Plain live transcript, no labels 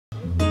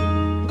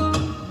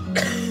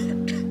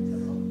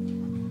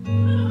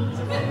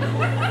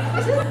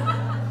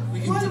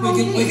wrong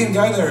key? We can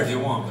go there if you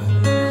want, but...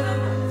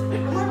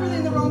 Am I really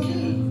in the wrong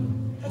key?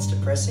 That's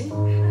depressing.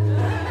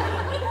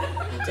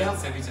 Down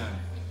semitone.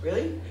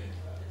 Really? Yeah.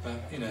 But,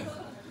 you know,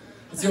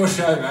 it's your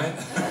show, mate.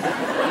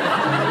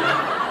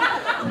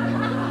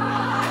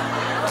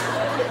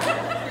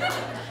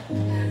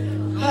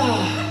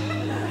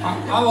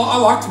 I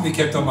like to be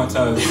kept on my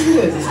toes.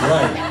 It's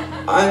great.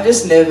 I'm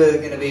just never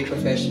going to be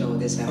professional with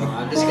this, am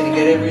I? I'm just going to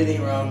get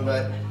everything wrong,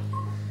 but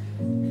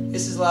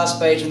this is last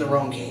page in the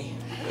wrong key.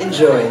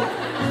 Enjoy.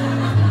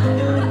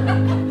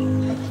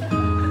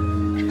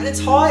 And it's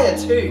higher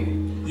too.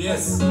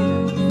 Yes,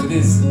 it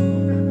is.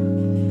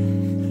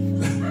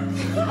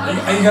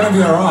 Are you going to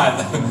be alright?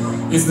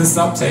 Is the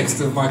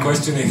subtext of my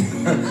questioning.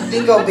 I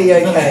think I'll be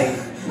okay.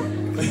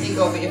 I think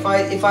I'll be,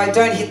 if I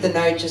don't hit the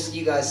note, just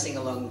you guys sing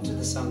along to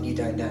the song you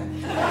don't know.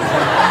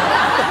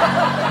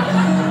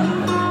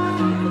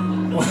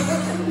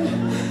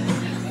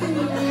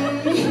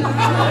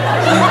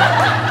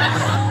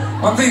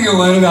 One thing you'll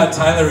learn about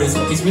Taylor is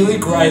he's really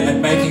great at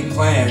making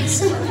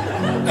plans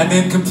and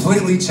then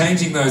completely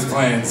changing those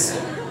plans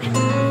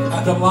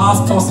at the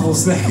last possible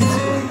second.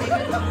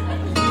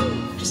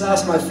 Just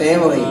ask my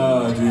family.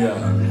 Oh dear.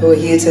 Who are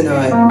here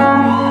tonight.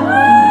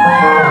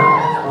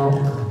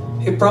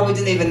 Who probably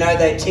didn't even know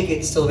they had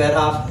tickets till about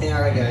half an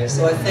hour ago.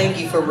 So I thank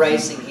you for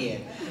racing here.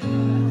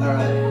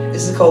 Alright,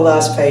 this is called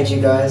Last Page,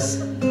 you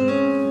guys.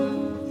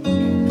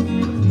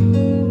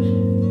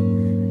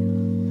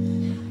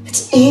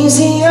 It's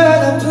easier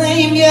to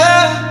blame you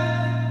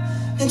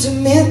than to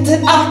admit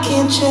that I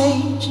can't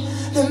change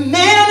the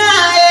man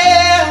I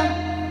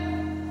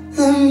am.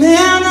 The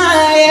man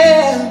I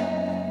am.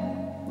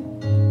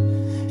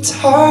 It's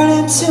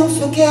harder to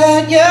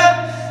forget you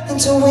than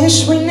to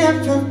wish we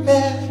never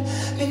met.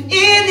 But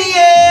in the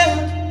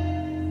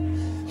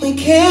end, we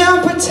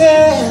can't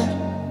pretend.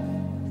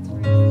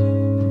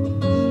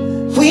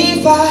 We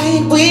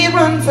fight, we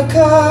run for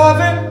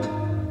cover.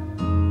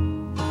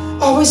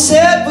 Always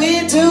said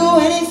we'd do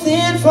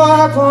anything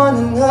for one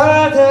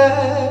another.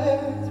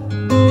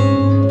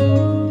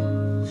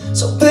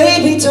 So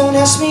baby, don't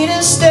ask me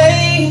to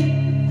stay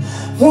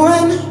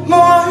one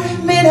more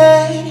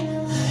minute.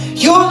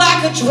 You're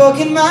like a drug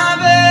in my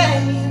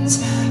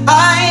veins.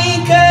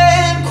 I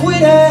can't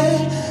quit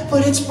it,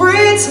 but it's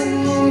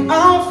written in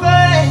our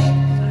fate.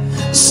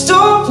 The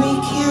story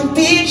can't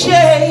be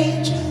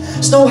changed.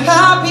 There's no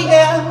happy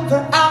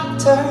ever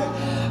after.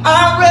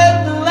 I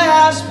read the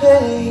last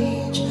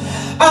page.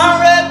 I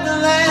read the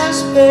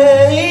last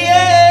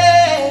page.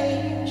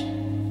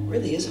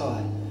 Really is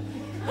high.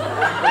 Can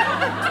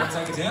I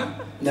take it down?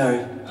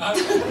 No.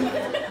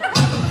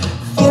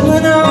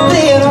 Feeling a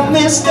little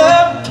messed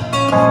up.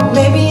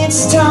 Maybe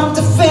it's time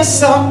to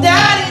face up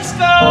that it's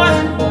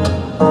gone.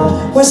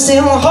 We're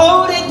still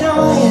holding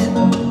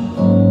on.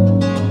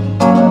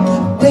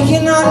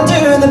 Breaking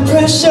under the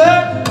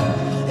pressure.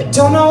 I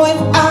don't know if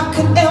I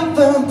could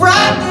ever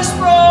right this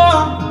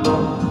wrong.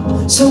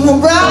 So I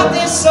write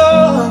this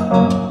song.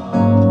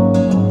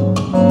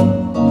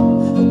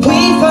 We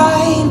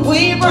fight,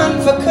 we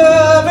run for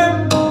cover.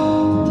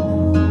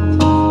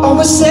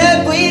 Always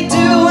said we'd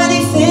do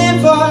anything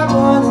for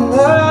one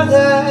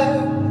another.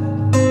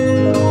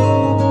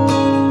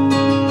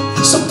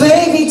 So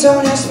baby,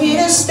 don't ask me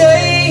to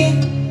stay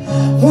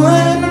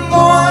one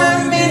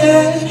more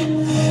minute.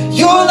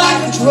 You're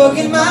like a drug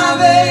in my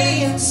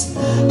veins.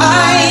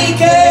 I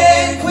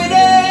can't quit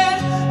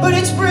it, but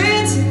it's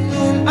written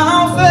in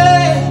our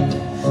fate.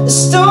 The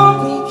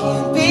story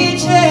can't be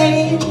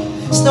changed.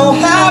 There's no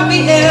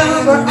happy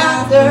ever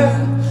after.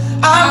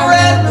 I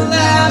read the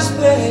last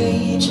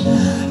page.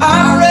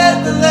 I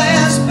read the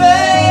last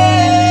page.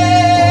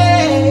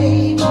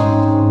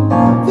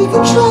 We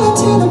can try to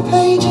tear the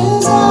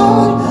pages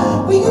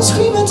out. We can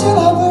scream until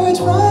our words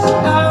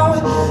run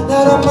out.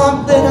 Let them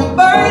up, let them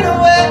burn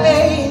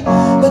away.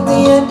 But the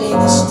ending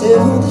is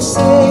still the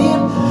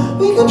same.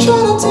 We can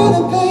try to tear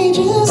the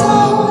pages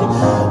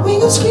out. We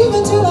can scream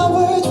until our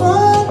words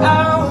run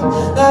out.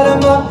 Let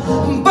them up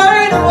and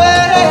burn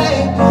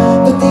away.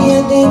 But the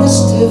ending is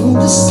still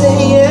the same.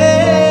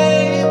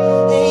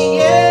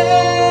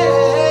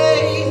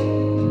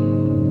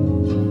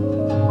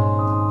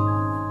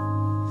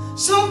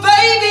 So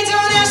baby,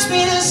 don't ask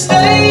me to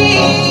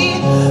stay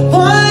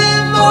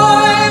one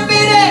more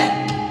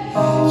minute.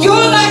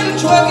 You're like a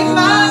drug in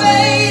my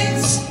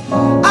veins.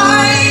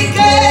 I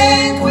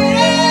can't quit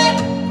it,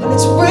 but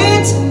it's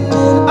written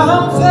in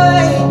our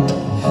fate.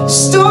 The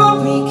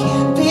story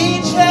can't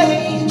be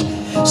changed.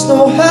 There's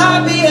no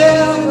happy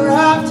ever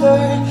after.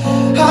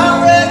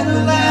 I read the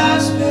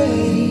last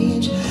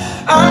page.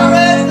 I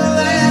read the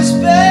last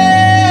page.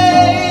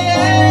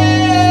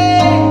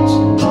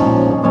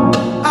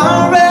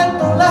 I read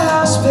the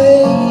last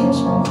page.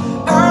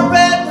 I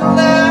read the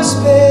last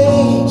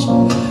page.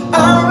 I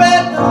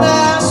read the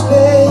last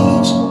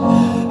page.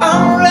 I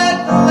read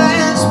the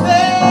last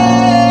page.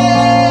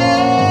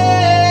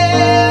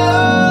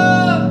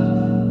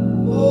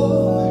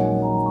 Oh,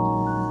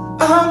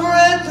 I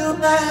read the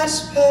last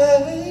page.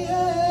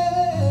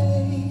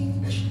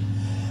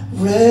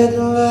 Read